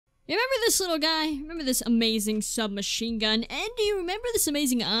Remember this little guy? Remember this amazing submachine gun? And do you remember this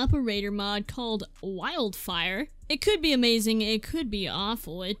amazing operator mod called Wildfire? It could be amazing, it could be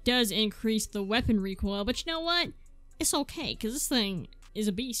awful. It does increase the weapon recoil, but you know what? It's okay, because this thing is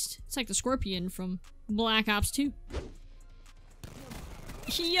a beast. It's like the Scorpion from Black Ops 2.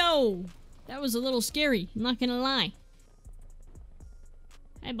 Yo! That was a little scary, I'm not gonna lie.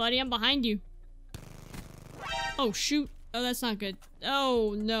 Hey buddy, I'm behind you. Oh shoot. Oh, that's not good.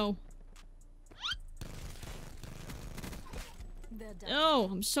 Oh no. Oh,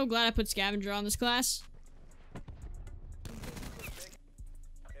 I'm so glad I put scavenger on this class.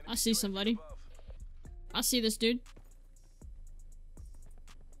 I see somebody. I see this dude.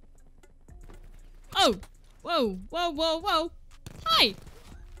 Oh! Whoa, whoa, whoa, whoa! Hi!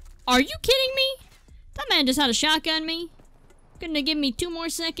 Are you kidding me? That man just had a shotgun me. Couldn't have given me 2 more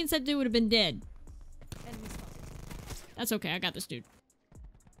seconds, that dude would have been dead. That's okay, I got this dude.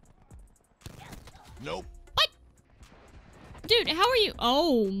 Nope. What? Dude, how are you?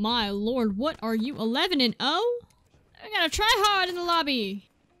 Oh my lord, what are you? 11-0? I gotta try hard in the lobby.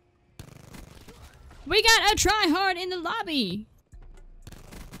 We got a try hard in the lobby.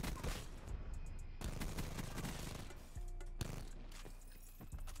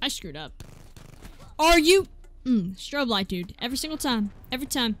 I screwed up. Are you? Strobe light, dude. Every single time. Every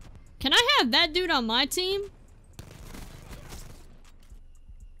time. Can I have that dude on my team?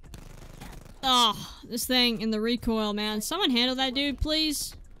 Oh, this thing in the recoil, man. Someone handle that dude,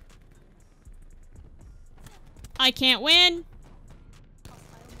 please. I can't win.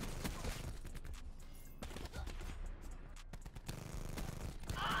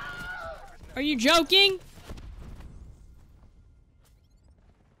 Are you joking?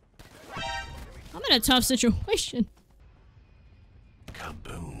 I'm in a tough situation.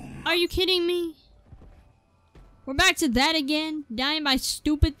 Kaboom. Are you kidding me? We're back to that again? Dying by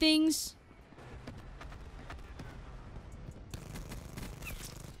stupid things?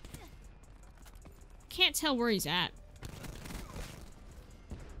 Can't tell where he's at.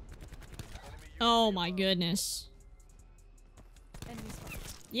 Oh my goodness.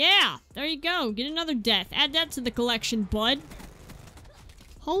 Yeah, there you go. Get another death. Add that to the collection, bud.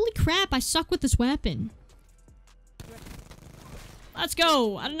 Holy crap, I suck with this weapon. Let's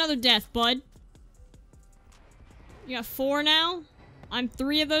go. Add another death, bud. You got 4 now? I'm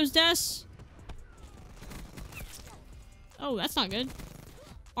 3 of those deaths? Oh, that's not good.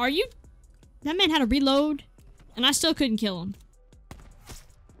 Are you? That man had to reload, and I still couldn't kill him.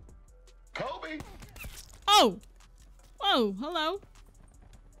 Kobe. Oh! Whoa, hello.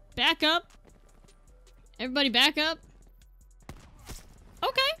 Back up. Everybody back up.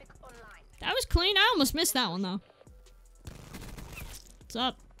 Okay. That was clean. I almost missed that one, though. What's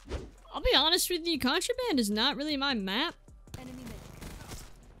up? I'll be honest with you, Contraband is not really my map.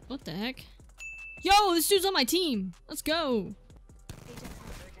 What the heck? Yo, this dude's on my team. Let's go.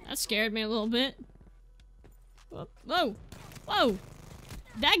 That scared me a little bit. Whoa. Whoa.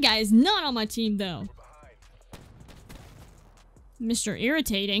 That guy is not on my team, though. Mr.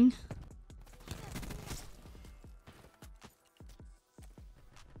 Irritating.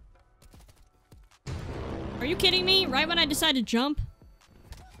 Are you kidding me? Right when I decide to jump?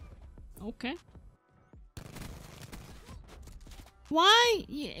 Okay. Why?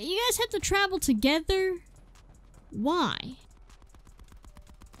 You guys have to travel together? Why?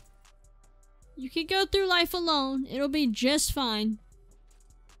 You can go through life alone. It'll be just fine.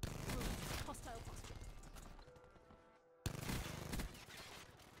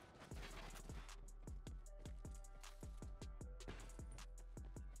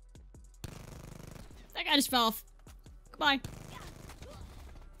 That guy just fell off. Goodbye.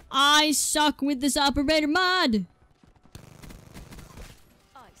 I suck with this operator mod.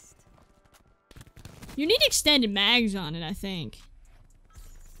 You need extended mags on it, I think.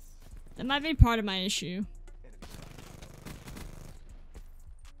 That might be part of my issue.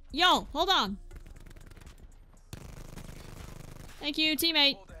 Yo, hold on. Thank you,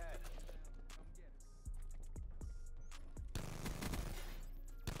 teammate.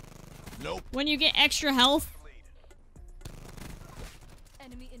 Nope. When you get extra health.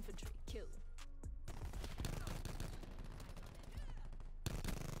 Enemy infantry kill.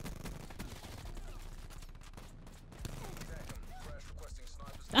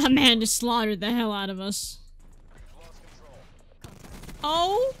 That man just slaughtered the hell out of us.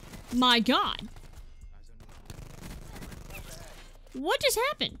 Oh my god. What just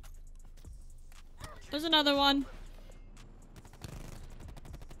happened? There's another one.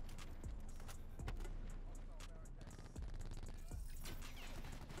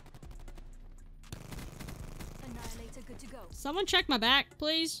 Annihilator good to go. Someone check my back,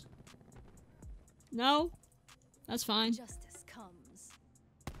 please. No? That's fine. Justice comes.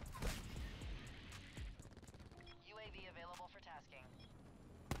 UAV available for tasking.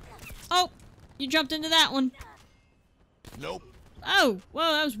 Oh! You jumped into that one. Nope. Oh!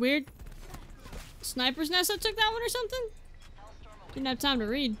 Whoa, that was weird. Sniper's nest that took that one or something? Didn't have time to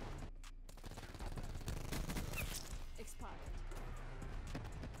read. Expired.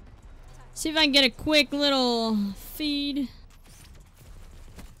 See if I can get a quick little feed.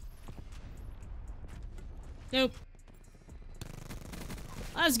 Nope.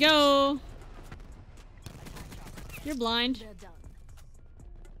 Let's go. You're blind. They're done.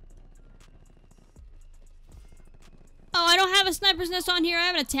 Oh, I don't have a sniper's nest on here. I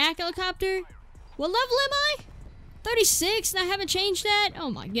have an attack helicopter. What level am I? 36 and I haven't changed that? Oh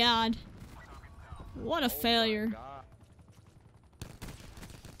my god. What a failure.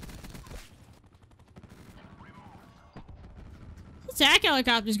 Attack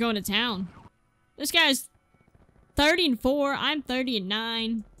helicopter's going to town. This guy's 30 and 4. I'm 30 and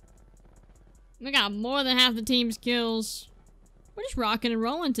 9. We got more than half the team's kills. We're just rocking and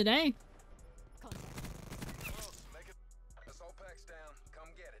rolling today.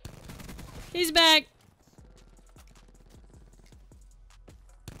 He's back.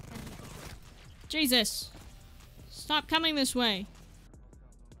 Jesus. Stop coming this way.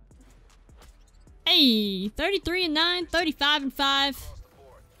 Hey, 33 and 9, 35 and 5.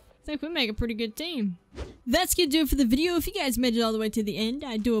 I think we make a pretty good team. That's gonna do it for the video. If you guys made it all the way to the end,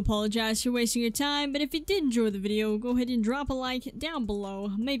 I do apologize for wasting your time. But if you did enjoy the video, go ahead and drop a like down below.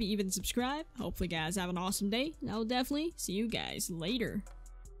 Maybe even subscribe. Hopefully, guys have an awesome day. And I'll definitely see you guys later.